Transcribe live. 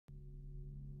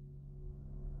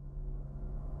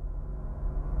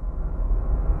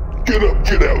Get up,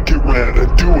 get out, get round,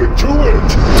 and do it, do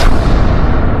it!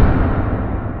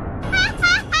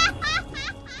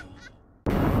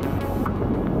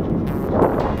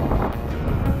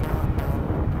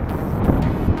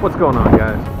 What's going on,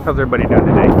 guys? How's everybody doing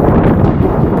today?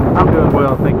 I'm doing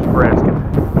well, thank you for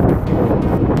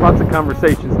asking. Lots of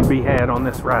conversations to be had on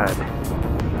this ride.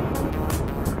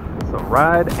 So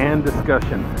ride and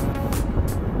discussion.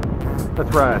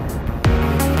 Let's ride.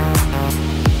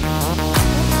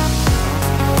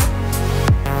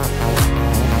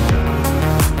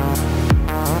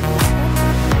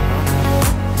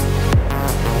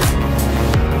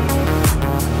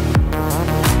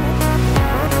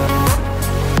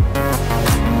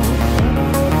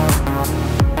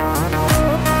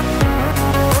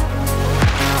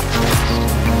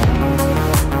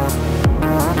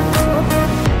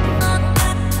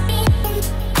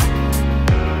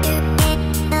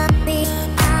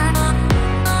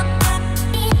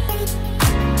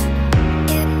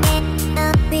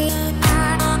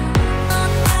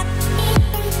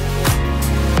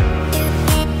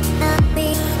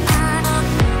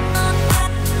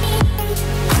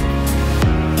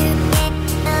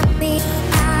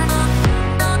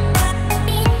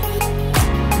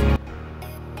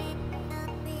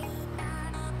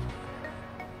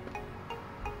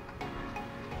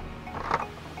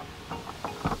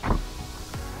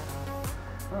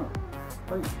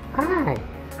 Hi.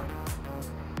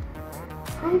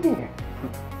 Hi there.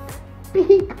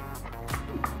 Beep.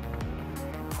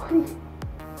 What are you...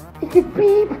 Is it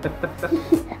beep?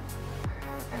 Yeah.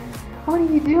 What are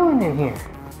you doing in here?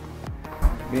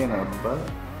 Being a butt.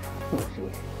 Let's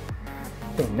see.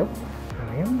 Say nope,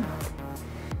 I am not.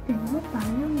 Say nope, I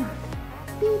am not.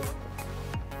 Beep.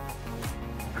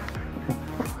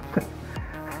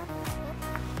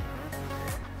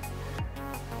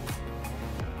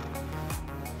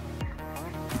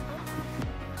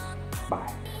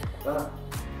 Bye.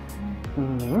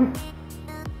 Mm-hmm.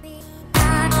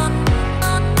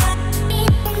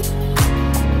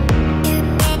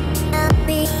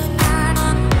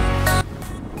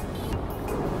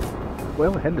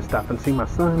 Well, I had to stop and see my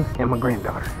son and my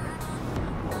granddaughter.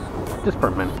 Just for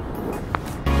a minute.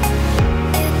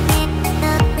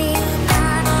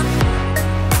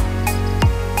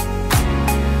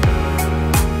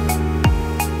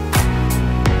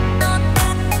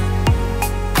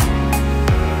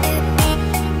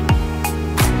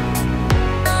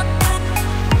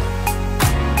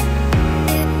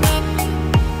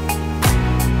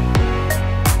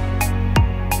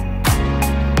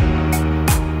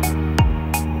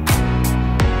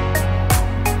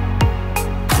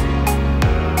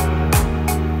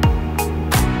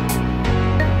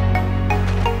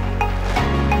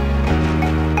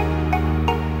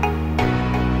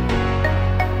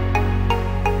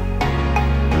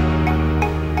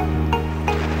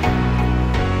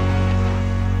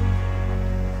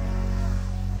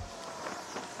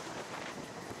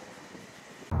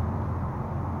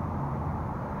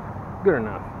 Good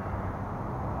enough.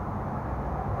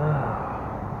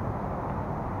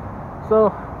 So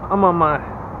I'm on my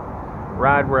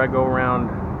ride where I go around,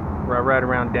 where I ride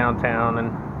around downtown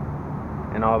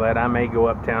and all that. I may go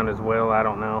uptown as well. I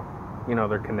don't know. You know,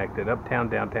 they're connected. Uptown,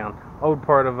 downtown, old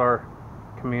part of our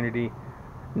community,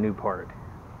 new part.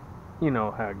 You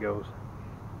know how it goes.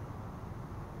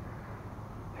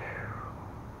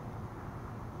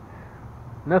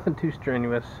 Nothing too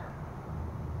strenuous.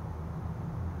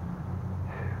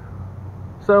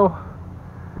 So,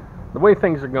 the way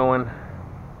things are going,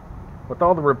 with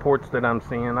all the reports that I'm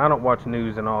seeing, I don't watch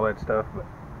news and all that stuff, but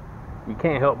you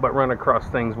can't help but run across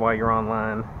things while you're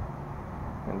online.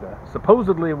 And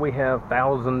supposedly we have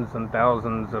thousands and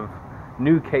thousands of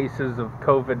new cases of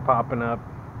COVID popping up.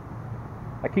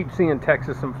 I keep seeing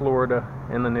Texas and Florida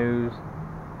in the news.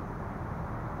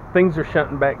 Things are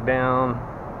shutting back down.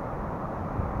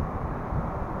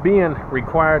 Being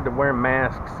required to wear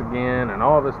masks again and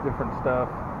all this different stuff.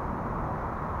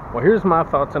 Well, here's my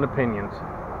thoughts and opinions.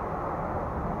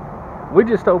 We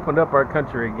just opened up our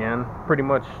country again, pretty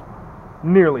much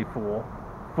nearly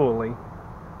fully.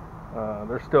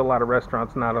 There's still a lot of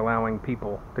restaurants not allowing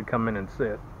people to come in and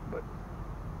sit, but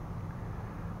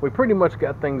we pretty much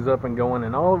got things up and going,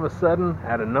 and all of a sudden,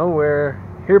 out of nowhere,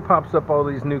 here pops up all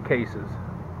these new cases.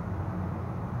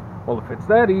 Well, if it's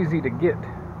that easy to get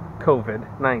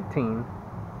COVID-19,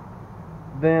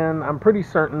 then I'm pretty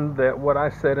certain that what I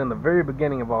said in the very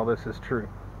beginning of all this is true.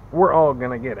 We're all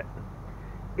gonna get it,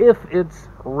 if it's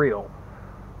real.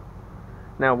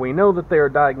 Now, we know that they are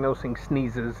diagnosing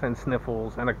sneezes and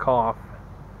sniffles and a cough,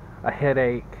 a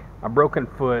headache, a broken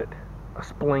foot, a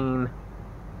spleen.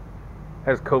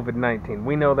 has COVID-19.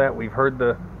 We know that. We've heard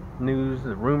the news,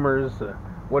 the rumors,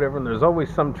 whatever, and there's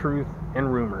always some truth in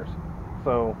rumors.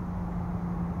 So,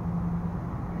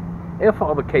 if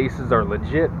all the cases are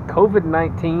legit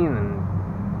COVID-19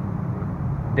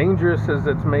 and dangerous as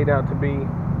it's made out to be,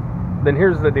 then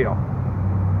here's the deal.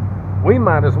 We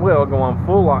might as well go on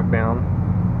full lockdown.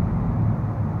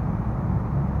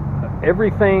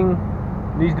 Everything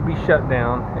needs to be shut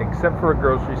down except for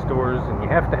grocery stores, and you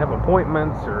have to have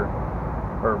appointments or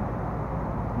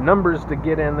numbers to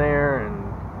get in there, and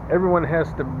everyone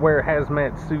has to wear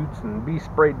hazmat suits and be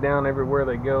sprayed down everywhere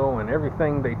they go and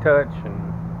everything they touch,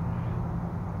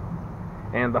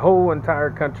 and the whole entire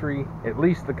country, at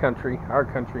least the country, our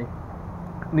country,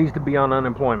 needs to be on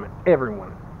unemployment.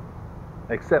 Everyone.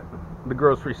 Except the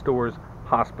grocery stores,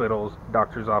 hospitals,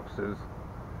 doctors' offices.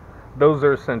 Those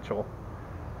are essential.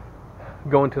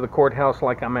 Going to the courthouse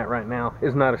like I'm at right now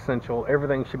is not essential.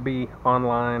 Everything should be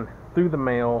online, through the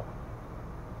mail,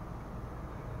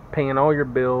 paying all your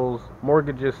bills,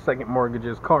 mortgages, second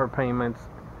mortgages, car payments,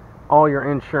 all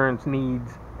your insurance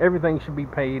needs. Everything should be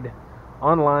paid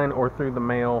online or through the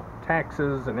mail,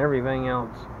 taxes and everything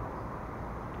else.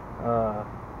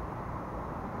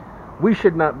 We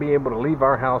should not be able to leave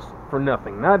our house for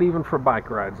nothing, not even for bike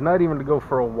rides, not even to go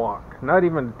for a walk, not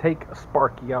even to take a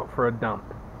Sparky out for a dump.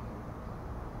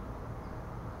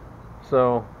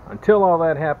 So, until all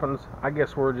that happens, I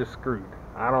guess we're just screwed.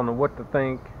 I don't know what to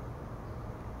think.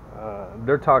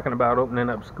 They're talking about opening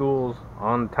up schools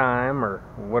on time or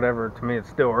whatever. To me, it's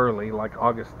still early, like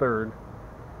August 3rd,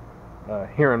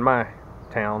 here in my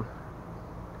town.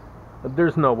 But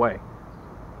there's no way.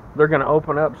 They're going to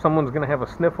open up, someone's going to have a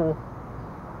sniffle,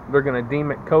 they're going to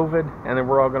deem it COVID, and then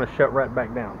we're all going to shut right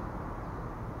back down.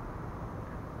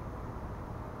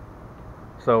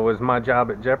 So is my job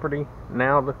at jeopardy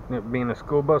now, being a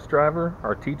school bus driver?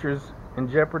 Are teachers in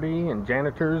jeopardy, and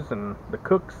janitors, and the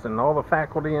cooks, and all the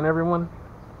faculty, and everyone?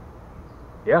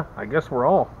 Yeah, I guess we're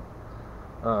all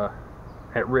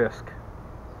at risk,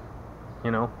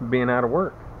 being out of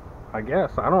work. I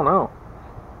guess, I don't know.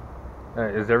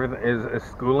 Is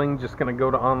schooling just going to go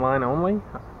to online only?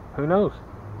 Who knows?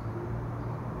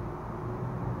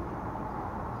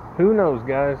 Who knows,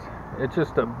 guys? It's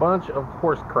just a bunch of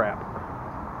horse crap,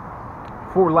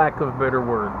 for lack of a better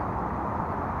word.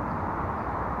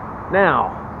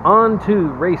 Now, on to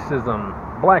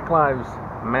racism, Black Lives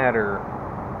Matter,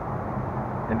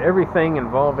 and everything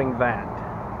involving that.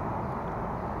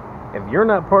 If you're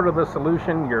not part of the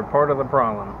solution, you're part of the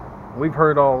problem. We've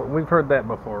heard that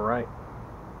before, right?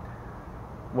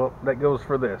 Well, that goes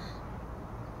for this.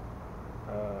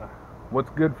 What's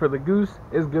good for the goose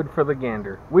is good for the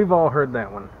gander. We've all heard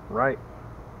that one, right?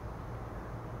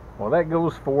 Well, that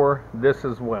goes for this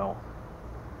as well.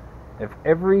 If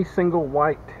every single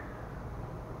white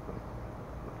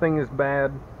thing is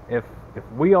bad, if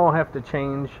we all have to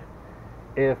change,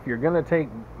 if you're going to take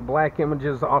black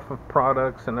images off of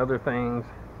products and other things,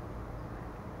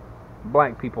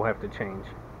 black people have to change.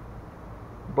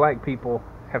 Black people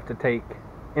have to take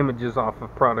images off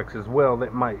of products as well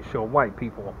that might show white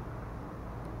people.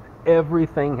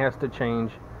 Everything has to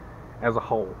change as a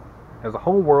whole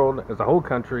world, as a whole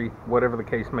country, whatever the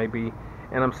case may be.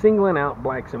 And I'm singling out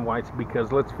blacks and whites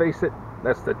because, let's face it,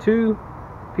 that's the two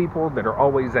people that are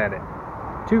always at it.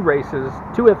 Two races,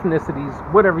 two ethnicities,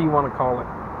 whatever you want to call it.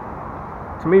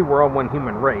 To me, we're all one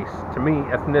human race. To me,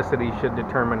 ethnicity should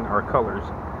determine our colors.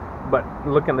 But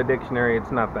look in the dictionary,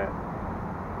 it's not that.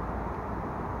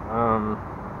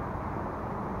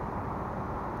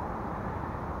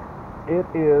 It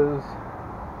is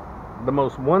the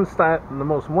most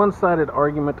one-sided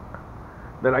argument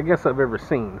that I guess I've ever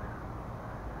seen.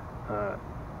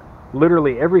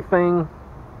 Literally everything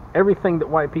that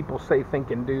white people say,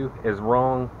 think, and do is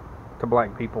wrong to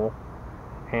black people,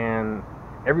 and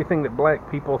everything that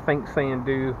black people think, say, and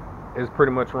do is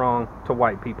pretty much wrong to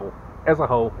white people as a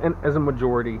whole, and as a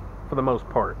majority for the most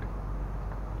part.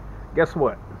 Guess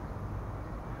what?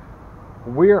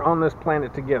 We're on this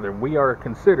planet together. We are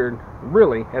considered,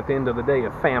 really, at the end of the day,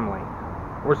 a family.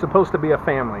 We're supposed to be a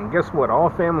family, and guess what?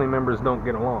 All family members don't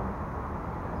get along.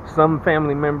 Some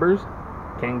family members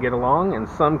can get along, and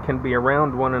some can be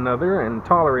around one another and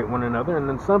tolerate one another, and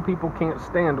then some people can't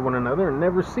stand one another and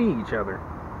never see each other.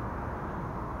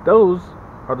 Those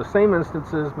are the same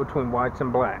instances between whites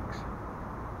and blacks.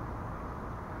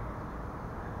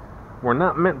 We're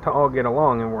not meant to all get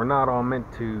along, and we're not all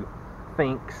meant to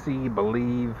think, see,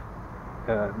 believe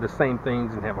the same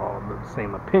things and have all the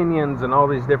same opinions and all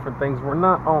these different things. We're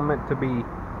not all meant to be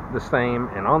the same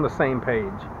and on the same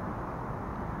page.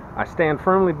 I stand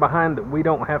firmly behind that we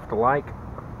don't have to like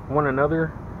one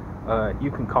another.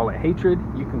 You can call it hatred,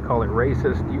 you can call it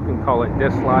racist, you can call it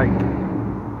dislike,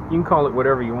 you can call it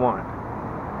whatever you want.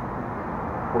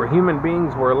 We're human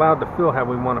beings, we're allowed to feel how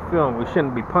we want to feel, and we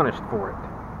shouldn't be punished for it.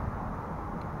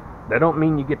 That don't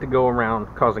mean you get to go around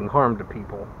causing harm to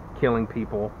people, killing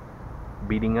people,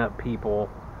 beating up people,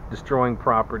 destroying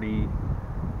property,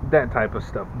 that type of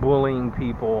stuff, bullying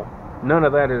people. None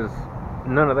of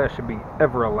that should be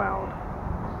ever allowed.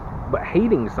 But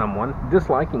hating someone,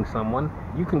 disliking someone,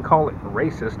 you can call it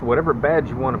racist, whatever badge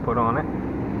you want to put on it.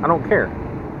 I don't care.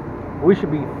 We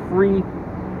should be free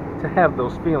to have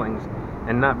those feelings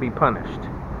and not be punished.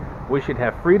 We should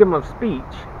have freedom of speech,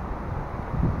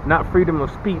 not freedom of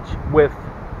speech with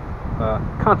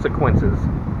consequences.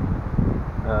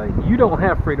 You don't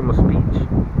have freedom of speech.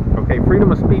 Okay,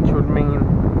 freedom of speech would mean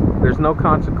there's no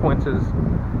consequences.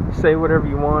 Say whatever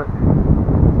you want,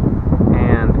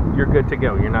 and you're good to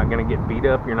go. You're not going to get beat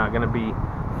up. You're not going to be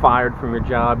fired from your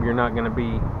job. You're not going to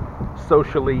be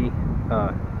socially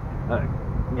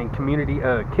in community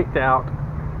kicked out.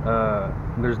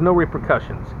 There's no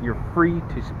repercussions. You're free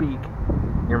to speak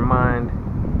your mind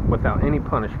without any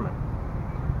punishment.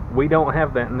 We don't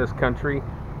have that in this country,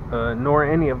 nor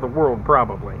any of the world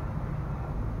probably.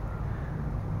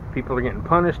 People are getting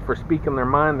punished for speaking their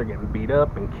mind. They're getting beat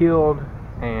up and killed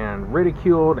and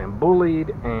ridiculed and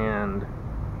bullied and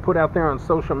put out there on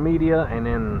social media and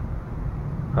in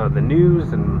the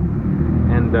news and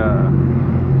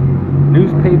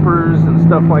newspapers and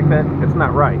stuff like that. It's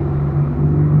not right.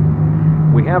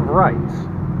 We have rights.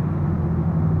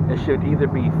 It should either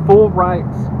be full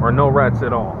rights or no rights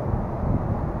at all.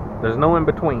 There's no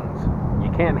in-betweens.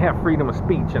 You can't have freedom of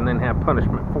speech and then have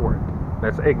punishment for it.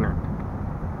 That's ignorant.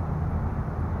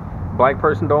 Black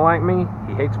person don't like me,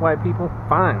 he hates white people,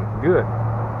 fine, good.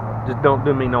 Just don't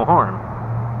do me no harm.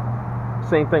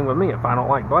 Same thing with me. If I don't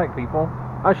like black people,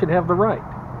 I should have the right.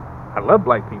 I love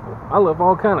black people. I love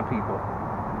all kind of people.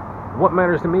 What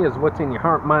matters to me is what's in your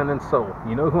heart, mind, and soul.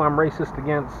 You know who I'm racist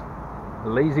against?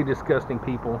 Lazy, disgusting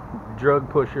people, drug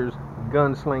pushers,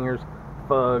 gunslingers,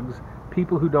 thugs,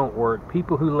 people who don't work,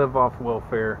 people who live off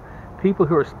welfare, people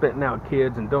who are spitting out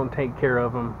kids and don't take care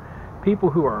of them, people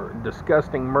who are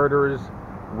disgusting murderers,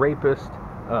 rapists,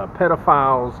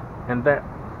 pedophiles, and that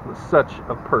such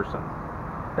a person.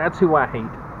 That's who I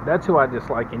hate. That's who I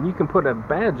dislike. And you can put a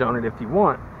badge on it if you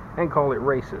want and call it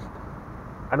racist.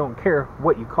 I don't care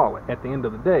what you call it. At the end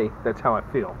of the day, that's how I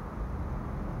feel.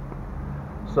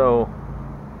 So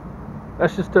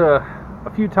that's just a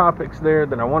few topics there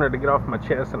that I wanted to get off my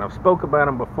chest, and I've spoke about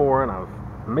them before, and I've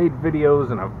made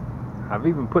videos, and I've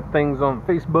even put things on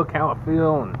Facebook how I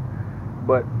feel,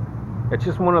 but it's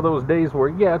just one of those days where,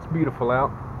 yeah, it's beautiful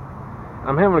out.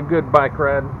 I'm having a good bike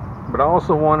ride, but I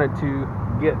also wanted to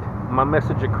get my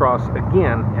message across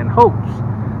again in hopes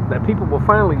that people will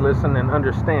finally listen and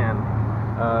understand.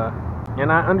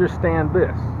 And I understand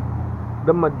this.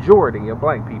 The majority of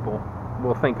black people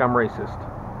will think I'm racist.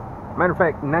 Matter of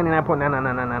fact,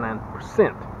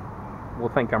 99.99999% will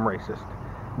think I'm racist.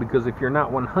 Because if you're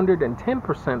not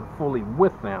 110% fully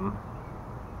with them,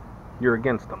 you're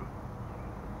against them.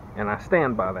 And I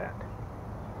stand by that.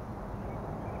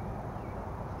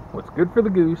 What's good for the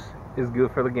goose is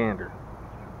good for the gander.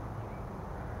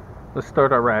 Let's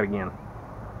start our ride again.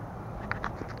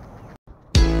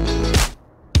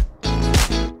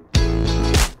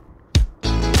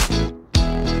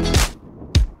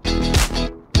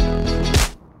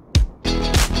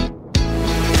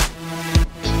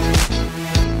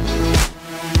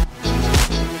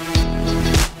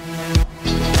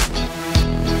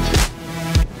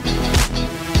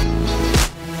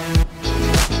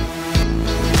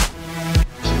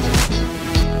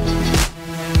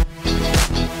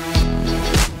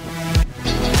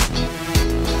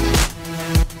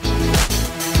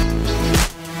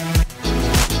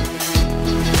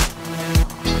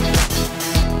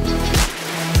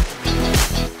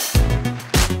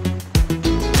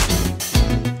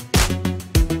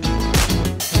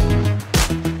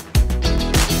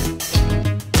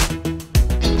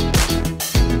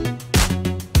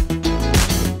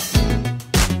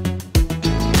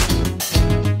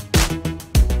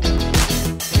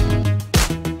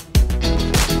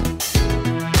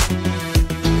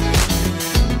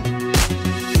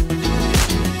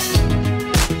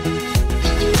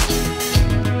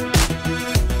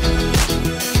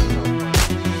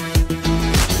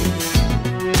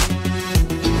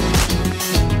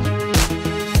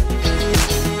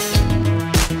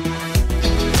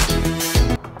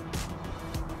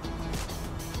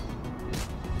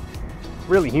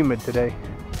 Really humid today.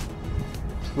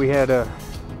 We had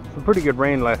some pretty good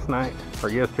rain last night, or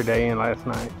yesterday and last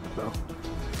night, so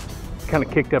kind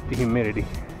of kicked up the humidity.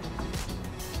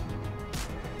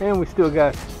 And we still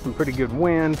got some pretty good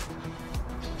wind.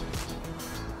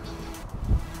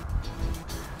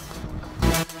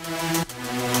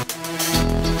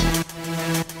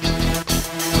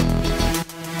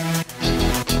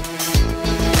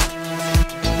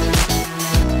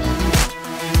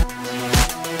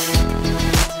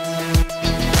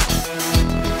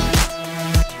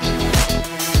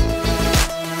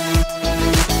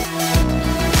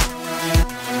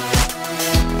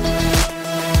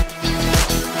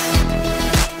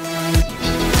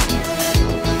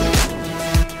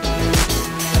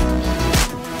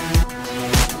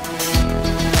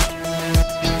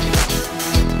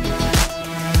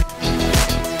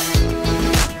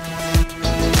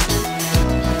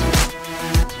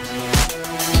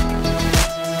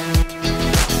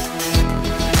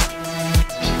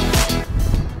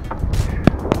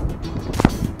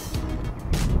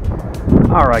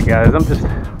 Alright guys, I'm just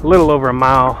a little over a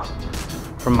mile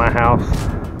from my house.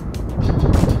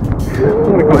 I'm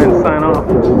going to go ahead and sign off.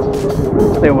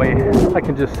 That way I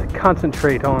can just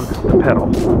concentrate on the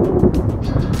pedal.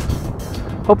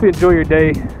 Hope you enjoy your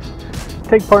day.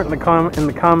 Take part in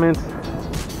the comments.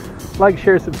 Like,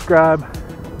 share, subscribe.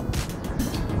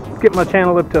 Let's get my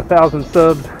channel up to 1,000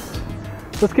 subs.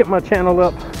 Let's get my channel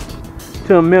up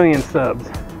to 1,000,000 subs.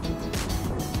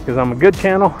 Because I'm a good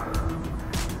channel.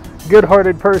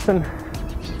 Good-hearted person,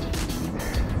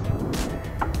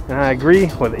 and I agree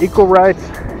with equal rights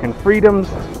and freedoms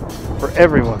for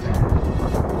everyone.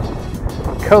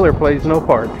 Color plays no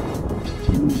part.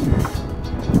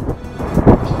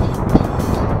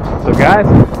 So guys,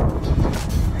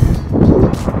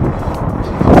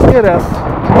 get up,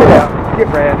 get out, get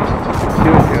rad,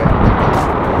 do it good.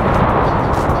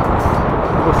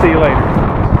 We'll see you later.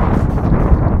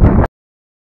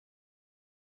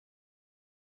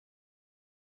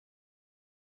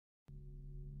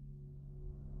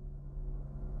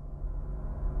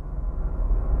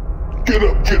 Get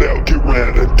up, get out, get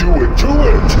rad, and do it, do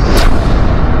it!